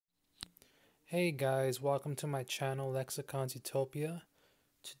Hey guys, welcome to my channel Lexicon's Utopia.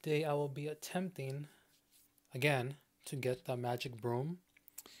 Today I will be attempting again to get the magic broom.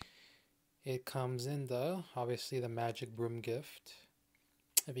 It comes in obviously the magic broom gift.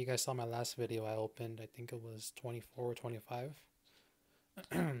 If you guys saw my last video I opened, I think it was 24 or 25.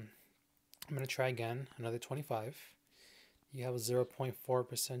 I'm going to try again, another 25. You have a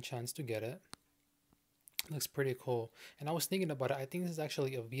 0.4% chance to get it. Looks pretty cool. And I was thinking about it. I think this is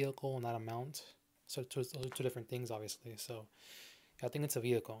actually a vehicle, not a mount. So those are two different things, obviously. So I think it's a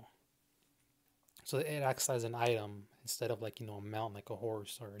vehicle. So it acts as an item instead of like, a mount like a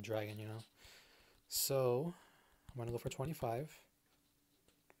horse or a dragon. So I'm going to go for 25.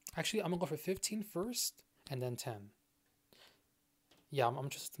 Actually, I'm going to go for 15 first and then 10. Yeah, I'm going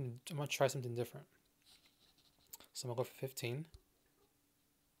to try something different. So I'm going to go for 15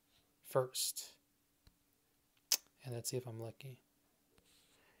 first. And let's see if I'm lucky.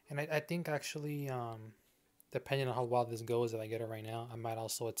 And I think actually, depending on how well this goes, if I get it right now, I might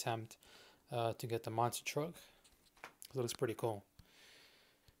also attempt to get the monster truck. It looks pretty cool.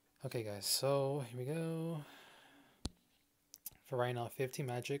 Okay, guys, so here we go. For right now, 50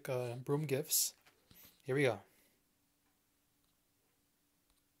 magic broom gifts. Here we go.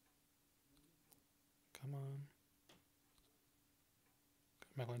 Come on.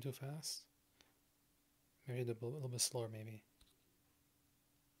 Am I going too fast? Maybe a little bit slower, maybe.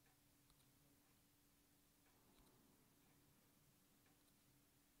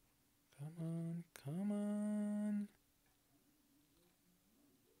 Come on, come on.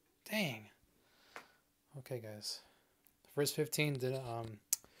 Dang. Okay, guys. The first 15 did it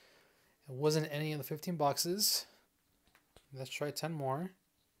wasn't any of the 15 boxes. Let's try 10 more.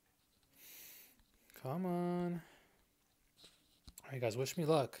 Come on. Alright, guys, wish me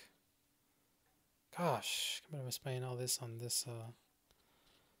luck. Gosh, I'm gonna spend all this on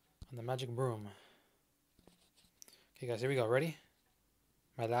the magic broom. Okay, guys, here we go. Ready?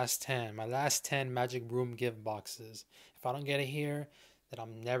 My last 10 magic broom gift boxes. If I don't get it here, then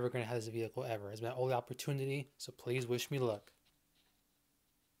I'm never gonna have this vehicle ever. It's my only opportunity, so please wish me luck.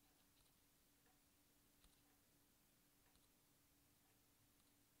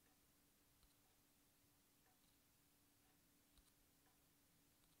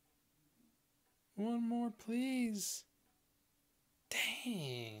 One more, please.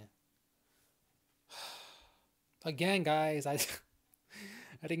 Dang. Again, guys, I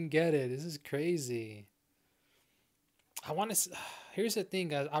didn't get it. This is crazy. I want to. Here's the thing,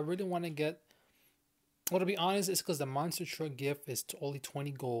 guys. I really want to get. Well, to be honest, it's because the monster truck gift is only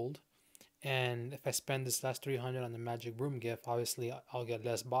 20 gold, and if I spend this last 300 on the magic broom gift, obviously I'll get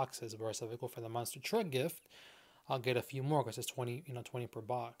less boxes. Whereas if I go for the monster truck gift, I'll get a few more because it's 20, 20 per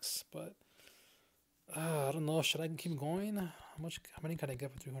box. But I don't know. Should I keep going? How many can I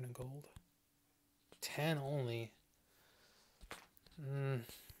get for 300 gold? 10 only. And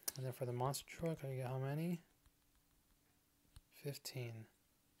then for the monster truck, I get how many? 15.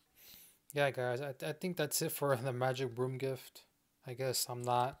 Yeah, guys, I think that's it for the magic broom gift. I guess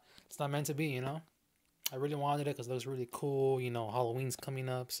it's not meant to be, I really wanted it because it looks really cool. Halloween's coming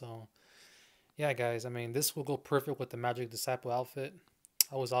up, so yeah, guys. I mean, this will go perfect with the Magic Disciple outfit.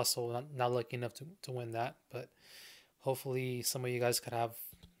 I was also not lucky enough to win that, but hopefully some of you guys could have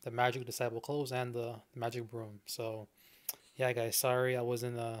the Magic Disciple clothes and the Magic Broom. So yeah, guys, sorry I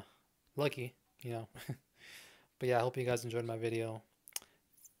wasn't lucky, but yeah, I hope you guys enjoyed my video.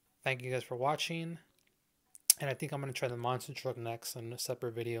 Thank you guys for watching. And I think I'm going to try the monster truck next in a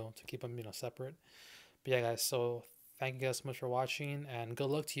separate video to keep them, separate. But yeah, guys, so thank you guys so much for watching, and good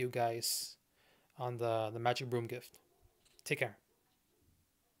luck to you guys on the magic broom gift. Take care.